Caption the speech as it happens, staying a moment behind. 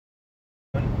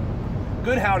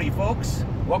Good howdy, folks.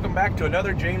 Welcome back to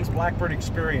another James Blackburn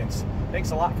experience. Thanks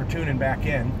a lot for tuning back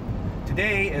in.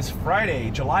 Today is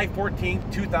Friday, July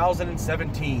 14th,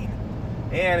 2017.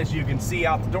 And as you can see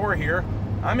out the door here,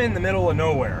 I'm in the middle of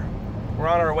nowhere. We're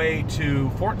on our way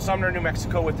to Fort Sumner, New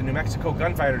Mexico with the New Mexico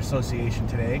Gunfighters Association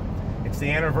today. It's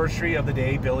the anniversary of the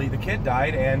day Billy the Kid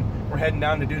died, and we're heading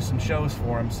down to do some shows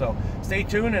for him. So stay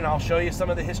tuned and I'll show you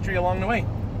some of the history along the way.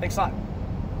 Thanks a lot.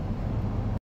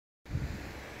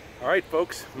 All right,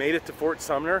 folks, made it to Fort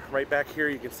Sumner. Right back here,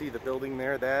 you can see the building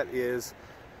there. That is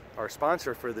our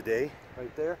sponsor for the day,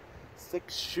 right there.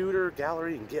 6-Shooter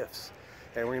Gallery and Gifts.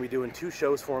 And we're gonna be doing 2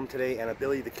 shows for him today and a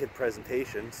Billy the Kid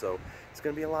presentation, so it's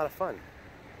gonna be a lot of fun.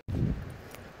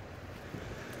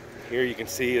 Here you can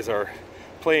see is our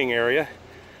playing area.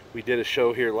 We did a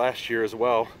show here last year as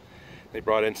well. They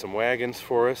brought in some wagons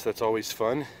for us. That's always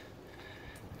fun.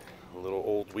 A little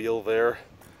old wheel there.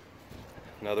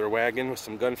 Another wagon with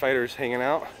some gunfighters hanging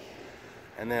out.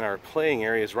 And then our playing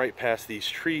area is right past these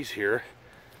trees here.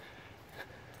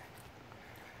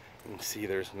 You can see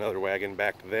there's another wagon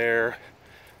back there,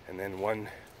 and then one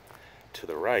to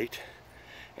the right.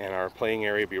 And our playing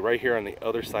area will be right here on the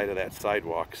other side of that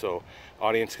sidewalk. So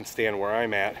audience can stand where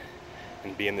I'm at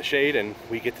and be in the shade, and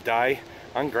we get to die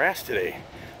on grass today,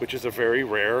 which is a very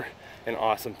rare and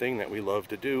awesome thing that we love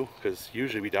to do, because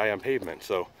usually we die on pavement,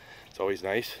 so it's always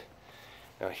nice.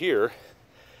 Now here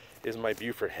is my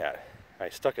Buford hat. I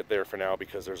stuck it there for now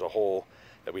because there's a hole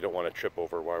that we don't want to trip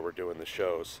over while we're doing the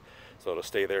shows. So it'll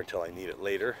stay there until I need it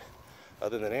later.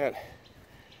 Other than that,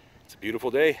 it's a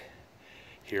beautiful day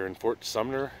here in Fort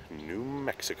Sumner, New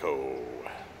Mexico.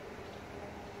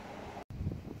 I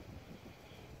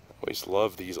always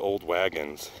love these old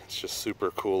wagons. It's just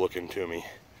super cool looking to me.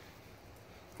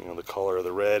 You know, the color of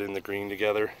the red and the green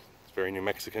together. It's very New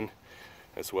Mexican,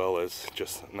 as well as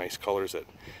just nice colors that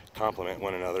complement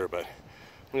one another. But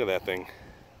look at that thing,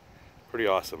 pretty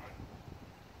awesome.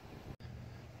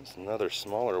 There's another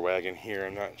smaller wagon here.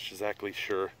 I'm not exactly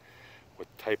sure what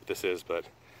type this is, but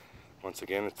once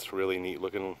again, it's really neat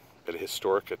looking, but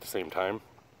historic at the same time.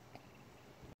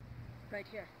 Right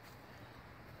here.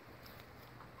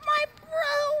 My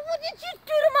brother, what did you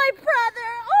do to my brother?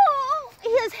 Oh,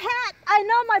 his hat. I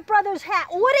know my brother's hat.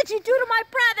 What did you do to my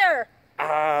brother?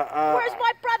 Where's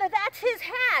my brother? That's his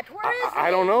hat. Where is he?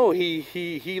 I don't know.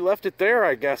 He left it there,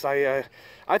 I guess. I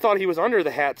thought he was under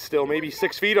the hat still, maybe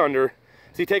 6 feet under.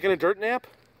 Is he taking a dirt nap?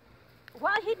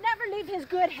 Well, he'd never leave his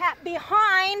good hat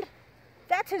behind.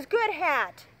 That's his good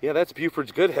hat. Yeah, that's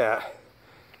Buford's good hat.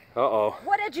 Uh-oh.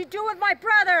 What did you do with my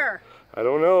brother? I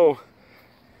don't know.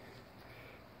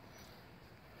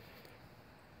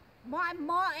 My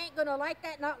ma ain't gonna like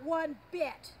that, not one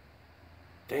bit.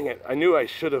 Dang it, I knew I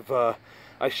shouldn't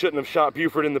have shot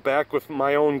Buford in the back with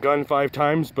my own gun 5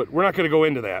 times, but we're not gonna go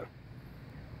into that.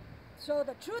 So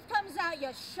the truth comes out, you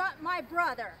shot my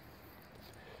brother.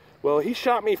 Well, he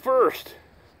shot me first.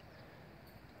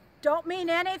 Don't mean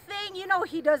anything? You know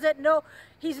he doesn't know,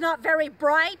 he's not very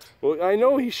bright. Well, I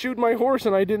know he shot my horse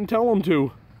and I didn't tell him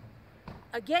to.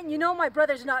 Again, you know my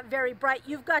brother's not very bright.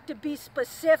 You've got to be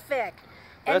specific.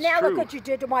 And That's now true. look what you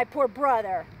did to my poor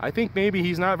brother. I think maybe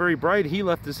he's not very bright. He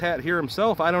left his hat here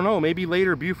himself. I don't know. Maybe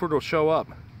later Buford will show up.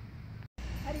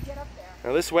 How do you get up there?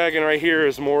 Now this wagon right here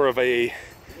is more of a,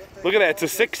 look at that,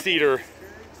 it's a 6-seater.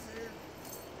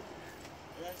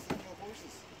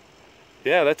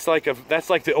 Yeah, that's like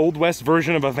the Old West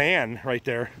version of a van right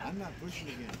there. I'm not pushing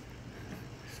again.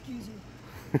 Excuse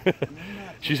me.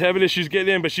 She's having issues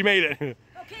getting in, but she made it.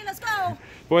 Okay, let's go.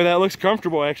 Boy, that looks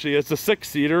comfortable actually. It's a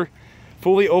 6-seater,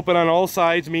 fully open on all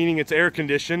sides, meaning it's air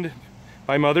conditioned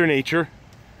by Mother Nature.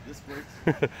 This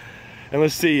works. And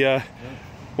let's see, why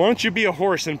don't you be a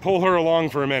horse and pull her along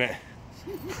for a minute?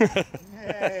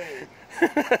 Nay.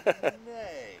 Nay.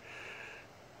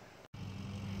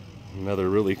 Another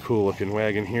really cool looking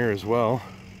wagon here as well.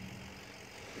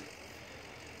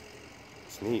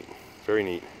 It's neat, very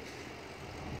neat.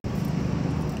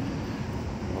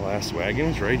 The last wagon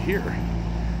is right here.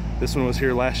 This one was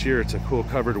here last year. It's a cool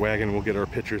covered wagon. We'll get our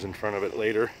pictures in front of it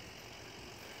later.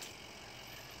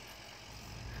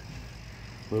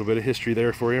 A little bit of history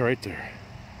there for you right there.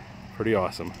 Pretty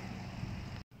awesome.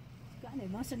 God, they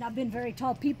must have not been very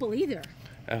tall people either.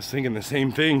 I was thinking the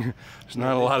same thing. There's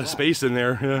not a lot of space in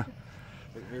there. Yeah.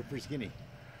 They're pretty skinny.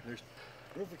 There's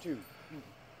room for 2.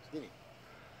 Skinny.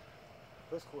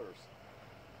 Close quarters.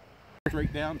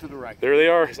 Straight down to the right. There they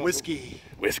are. Whiskey.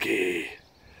 Whiskey.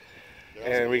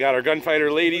 And we got our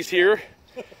gunfighter ladies here.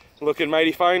 Looking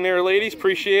mighty fine there, ladies.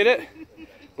 Appreciate it.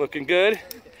 Looking good.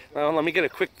 Well, let me get a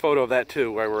quick photo of that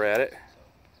too while we're at it.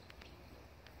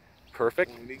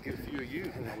 Perfect. We need to get a few of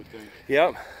you, I would think.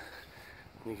 Yep.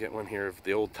 You get one here of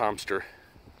the old Tomster.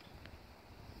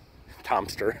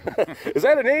 Tomster. Is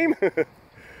that a name?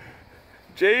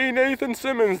 J. Nathan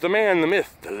Simmons, the man, the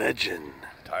myth, the legend.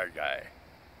 Tired guy.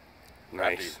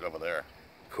 Nice. Over there.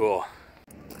 Cool.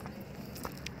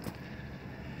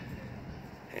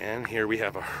 And here we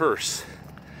have a hearse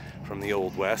from the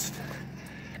Old West.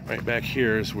 Right back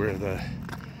here is where the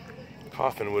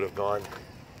coffin would have gone.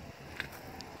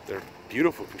 They're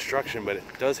beautiful construction, but it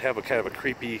does have a kind of a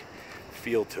creepy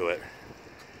feel to it.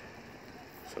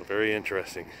 So very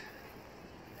interesting.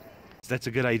 That's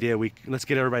a good idea. Let's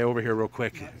get everybody over here real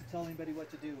quick. Not to tell anybody what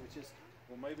to do. It's just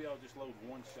Well, maybe I'll just load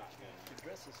one shotgun. the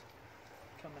dress is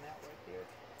coming out right there.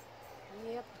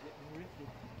 Yep. Getting wrinkly.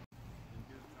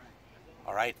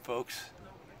 All right, folks,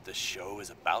 the show is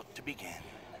about to begin.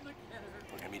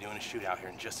 We're gonna be doing a shootout here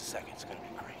in just a second. It's gonna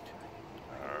be great.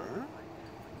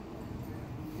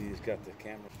 He's got the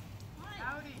camera.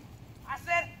 Howdy. I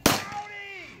said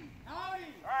howdy!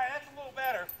 Howdy! All right, that's a little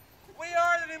better. We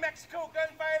are the New Mexico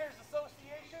Gunfighters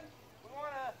Association. We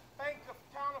want to thank the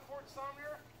town of Fort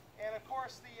Sumner and, of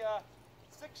course, the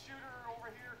six-shooter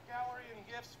over here, Gallery and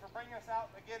Gifts, for bringing us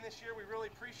out again this year. We really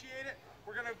appreciate it.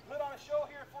 We're going to put on a show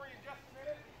here for you in just a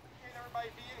minute. Appreciate everybody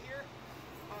being here.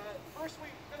 First, we're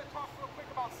going to talk real quick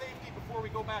about safety before we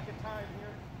go back in time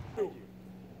here.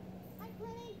 Hi,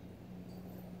 Clinty.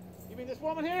 You mean this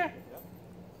woman here?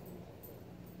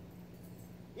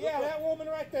 Yeah, that woman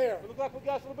right there. It looks like we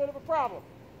got a little bit of a problem.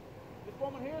 This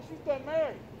woman here, she's done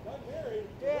married. Not married.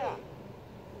 Yeah.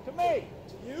 To me.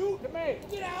 To you? To me.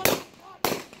 Get out!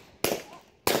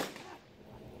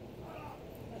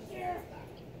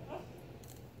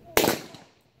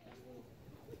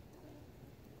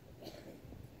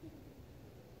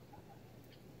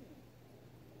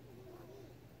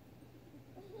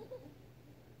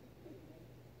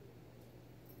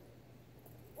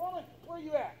 Woman, where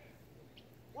you at?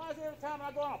 Why is it every time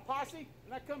I go on a posse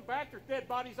and I come back, there's dead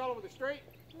bodies all over the street?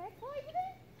 Let's play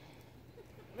today.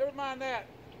 Never mind that.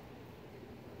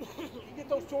 You get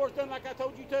those chores done like I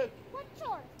told you to? What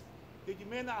chores? Did you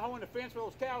mend that hole in the fence where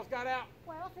those cows got out?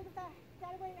 Well, since I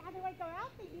got away, how do I go out?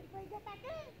 Then you bring it back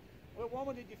in. Well,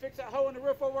 woman, did you fix that hole in the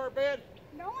roof over our bed?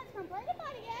 No one's complained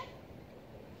about it yet.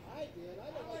 I did.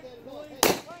 I know I did it all.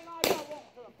 Complain all y'all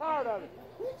want to. I'm tired of it.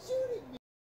 Quit shooting me.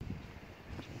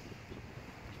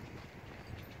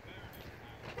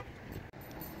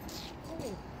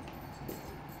 Oh,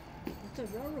 it's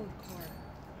a railroad car.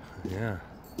 Yeah.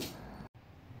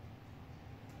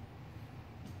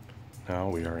 Now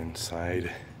we are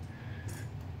inside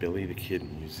Billy the Kid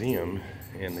Museum,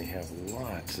 and they have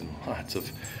lots and lots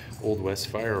of Old West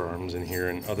firearms in here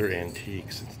and other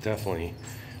antiques. It's definitely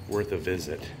worth a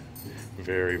visit.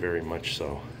 Very, very much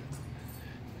so.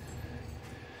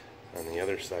 On the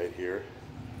other side here,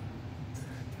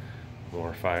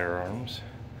 more firearms.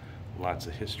 Lots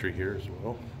of history here as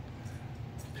well.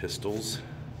 Pistols.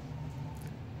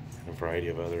 A variety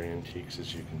of other antiques,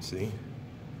 as you can see.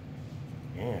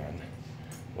 And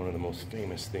one of the most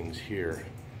famous things here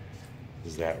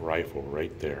is that rifle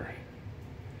right there.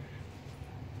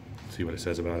 See what it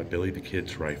says about it? Billy the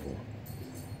Kid's rifle.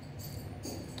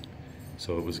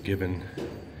 So it was given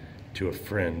to a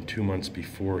friend 2 months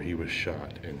before he was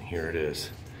shot, and here it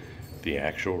is, the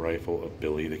actual rifle of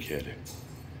Billy the Kid.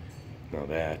 Now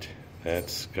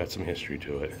that's got some history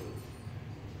to it.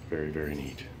 Very, very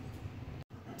neat.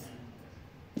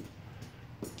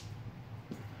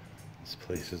 This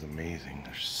place is amazing.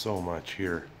 There's so much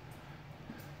here.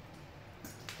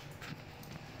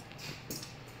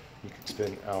 You could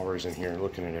spend hours in here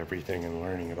looking at everything and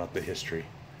learning about the history.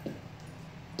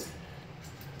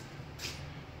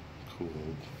 Cool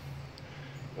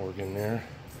organ there.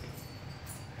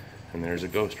 And there's a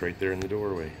ghost right there in the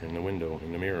doorway, in the window,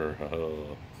 in the mirror.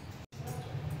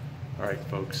 All right,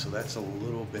 folks, so that's a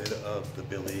little bit of the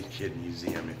Billy Kid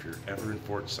Museum. If you're ever in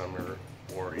Fort Sumner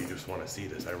or you just want to see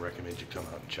this, I recommend you come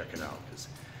out and check it out, because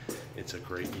it's a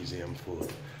great museum full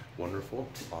of wonderful,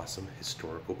 awesome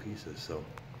historical pieces. So,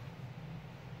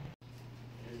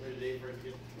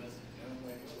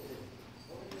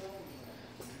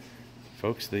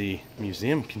 folks, the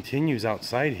museum continues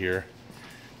outside here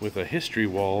with a history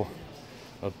wall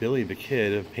of Billy the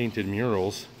Kid of painted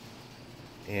murals.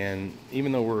 And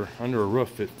even though we're under a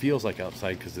roof, it feels like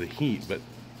outside because of the heat, but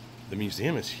the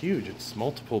museum is huge. It's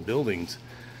multiple buildings.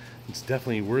 It's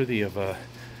definitely worthy of a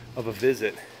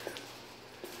visit.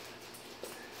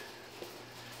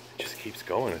 It just keeps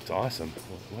going. It's awesome.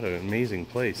 What an amazing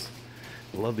place.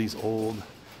 I love these old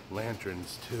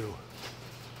lanterns too.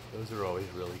 Those are always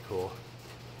really cool.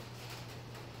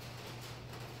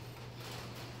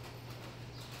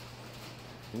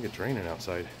 I think it's raining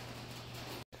outside.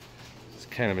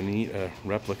 kind of a neat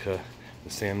replica of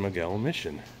the San Miguel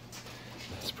Mission.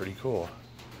 That's pretty cool.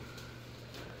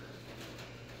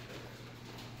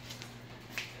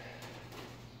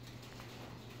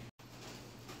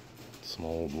 Some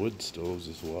old wood stoves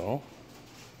as well,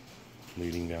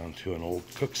 leading down to an old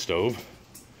cook stove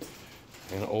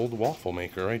and an old waffle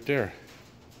maker right there.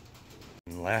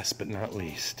 And last but not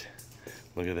least,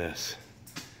 look at this.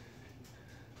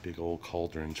 Big old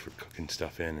cauldrons for cooking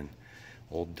stuff in, and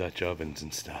old Dutch ovens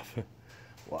and stuff.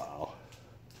 Wow.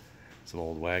 Some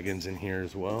old wagons in here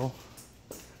as well.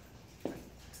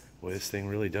 Boy, this thing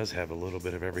really does have a little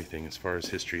bit of everything as far as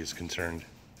history is concerned.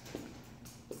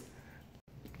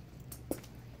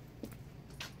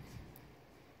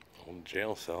 Old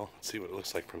jail cell. Let's see what it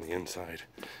looks like from the inside.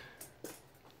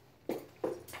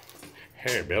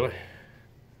 Hey, Billy.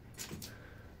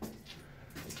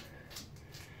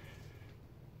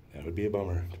 That would be a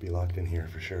bummer to be locked in here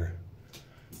for sure.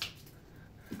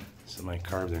 Somebody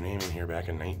carved their name in here back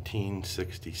in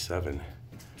 1967.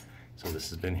 So this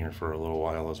has been here for a little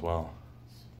while as well.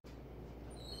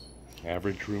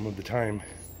 Average room of the time.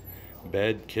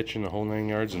 Bed, kitchen, the whole 9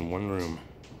 yards in one room.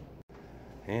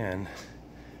 And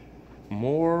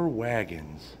more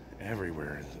wagons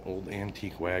everywhere. Old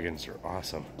antique wagons are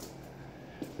awesome.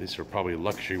 These are probably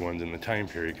luxury ones in the time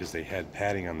period because they had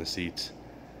padding on the seats.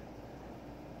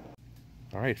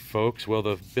 Alright folks, well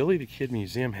the Billy the Kid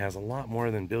Museum has a lot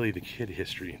more than Billy the Kid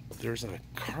history. There's a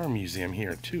car museum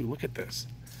here too, look at this.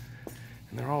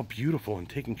 And they're all beautiful and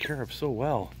taken care of so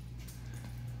well.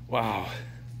 Wow.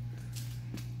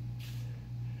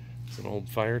 There's an old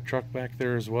fire truck back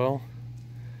there as well.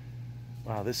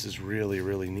 Wow, this is really,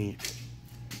 really neat.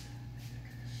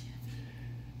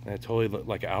 That totally looked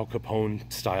like an Al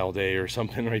Capone style day or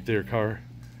something right there, car.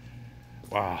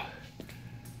 Wow.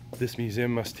 This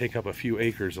museum must take up a few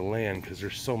acres of land because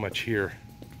there's so much here.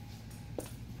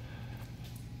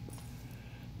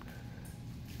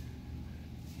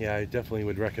 Yeah, I definitely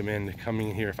would recommend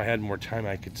coming here. If I had more time,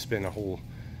 I could spend a whole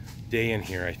day in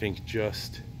here, I think,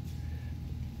 just,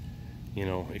 you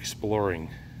know, exploring.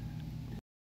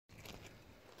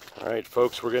 Alright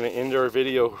folks, we're going to end our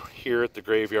video here at the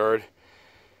graveyard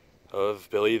of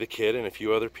Billy the Kid and a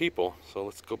few other people. So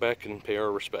let's go back and pay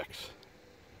our respects.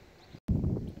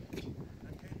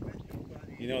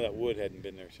 You know that wood hadn't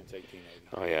been there since 1880.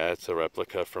 Oh yeah, it's a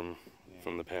replica from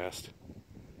the past.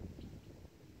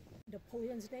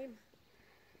 Napoleon's name?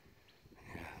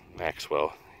 Yeah,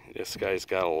 Maxwell. This guy's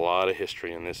got a lot of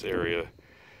history in this area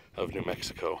of New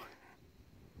Mexico.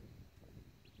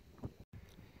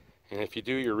 And if you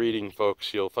do your reading,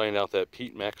 folks, you'll find out that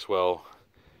Pete Maxwell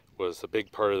was a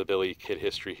big part of the Billy Kid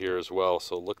history here as well.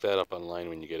 So look that up online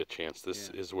when you get a chance. This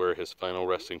is where his final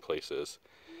resting place is.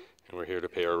 And we're here to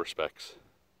pay our respects.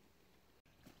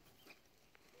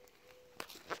 Did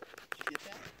you get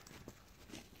that?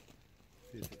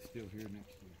 See if it's still here next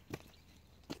to you.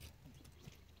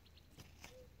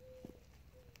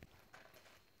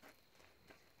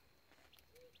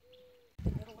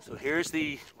 So here's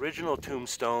the original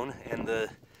tombstone and the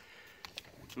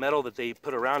metal that they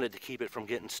put around it to keep it from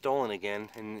getting stolen again.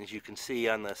 And as you can see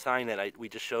on the sign that we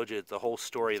just showed you, the whole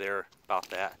story there about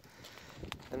that.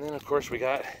 And then of course we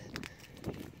got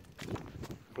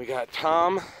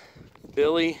Tom,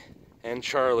 Billy, and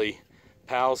Charlie,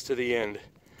 pals to the end,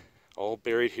 all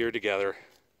buried here together.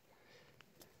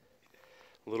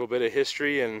 A little bit of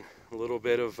history and a little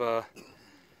bit of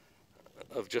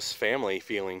just family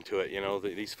feeling to it. You know,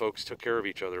 these folks took care of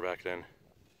each other back then.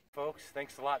 Folks,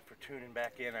 thanks a lot for tuning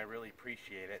back in. I really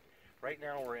appreciate it. Right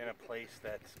now we're in a place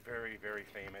that's very, very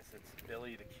famous. It's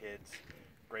Billy the Kid's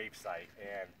gravesite,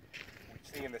 and we're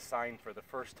seeing the sign for the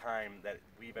first time that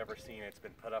we've ever seen. It's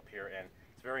been put up here, and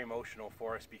it's very emotional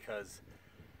for us because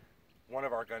one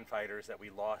of our gunfighters that we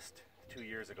lost 2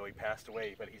 years ago, he passed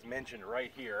away, but he's mentioned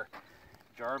right here,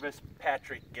 Jarvis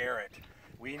Patrick Garrett.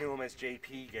 We knew him as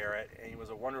JP Garrett, and he was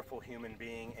a wonderful human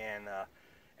being, and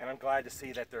I'm glad to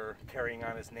see that they're carrying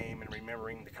on his name and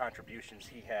remembering the contributions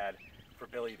he had for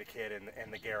Billy the Kid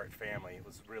and the Garrett family. It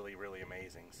was really, really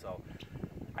amazing. So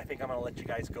I think I'm going to let you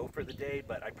guys go for the day,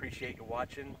 but I appreciate you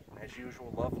watching. As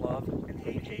usual, love, love, and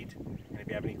hate, hate. And if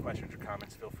you have any questions or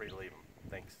comments, feel free to leave them.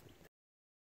 Thanks.